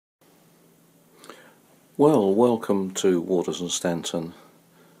Well, welcome to Waters Stanton.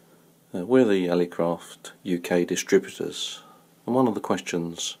 We're the Elecraft UK distributors, and one of the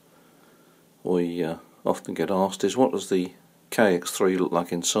questions we often get asked is, what does the KX3 look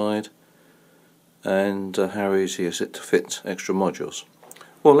like inside, and how easy is it to fit extra modules?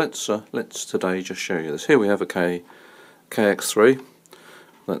 Well, let's today just show you this. Here we have a KX3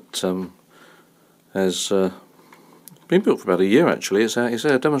 that has been built for about a year actually. It's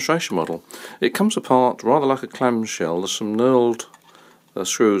a demonstration model. It comes apart rather like a clamshell. There's some knurled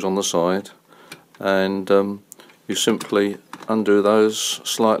screws on the side, and you simply undo those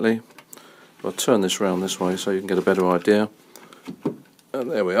slightly. I'll turn this around this way so you can get a better idea. And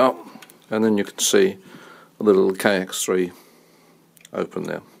there we are. And then you can see a little KX3 open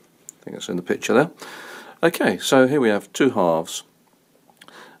there. I think it's in the picture there. Okay, so here we have two halves,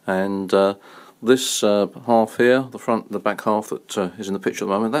 and this half here, the back half that is in the picture at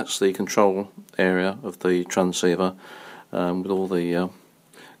the moment, that's the control area of the transceiver, with all the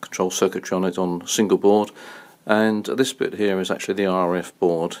control circuitry on it on a single board. And this bit here is actually the RF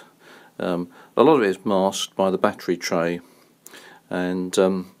board. A lot of it is masked by the battery tray, and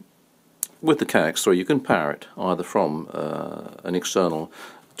with the KX3 you can power it either from an external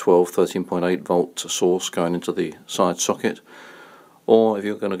 13.8 volt source going into the side socket, or if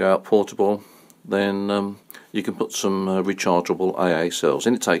you're going to go out portable, then you can put some rechargeable AA cells,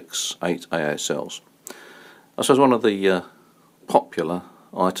 and it takes 8 AA cells. I suppose one of the popular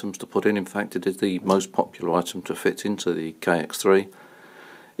items to put in fact it is the most popular item to fit into the KX3,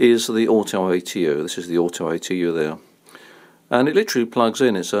 is the auto ATU. This is the auto ATU there, and it literally plugs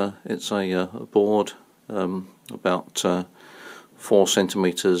in. It's a board about 4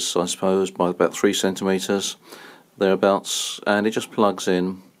 centimeters, I suppose, by about 3 centimeters thereabouts, and it just plugs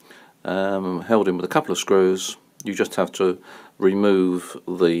in, held in with a couple of screws. You just have to remove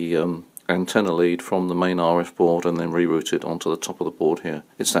the antenna lead from the main RF board and then reroute it onto the top of the board here.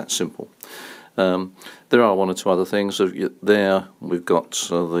 It's that simple. There are one or two other things. There we've got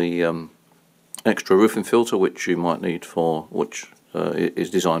the extra roofing filter, which you might need for, which is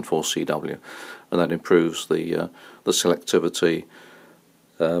designed for CW, and that improves the selectivity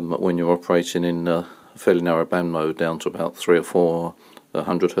when you're operating in a fairly narrow band mode down to about 3 or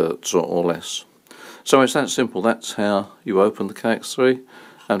 400 Hertz or less. So it's that simple. That's how you open the KX3,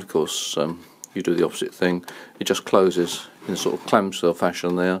 and of course you do the opposite thing. It just closes in a sort of clamshell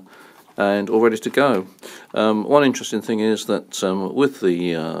fashion there, and all ready to go. One interesting thing is that with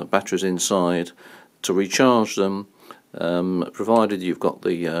the batteries inside, to recharge them, provided you've got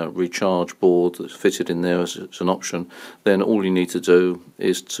the recharge board that's fitted in there as an option, then all you need to do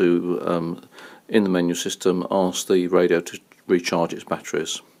is to, in the menu system, ask the radio to recharge its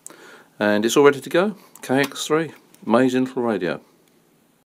batteries, and it's all ready to go. KX3, amazing little radio.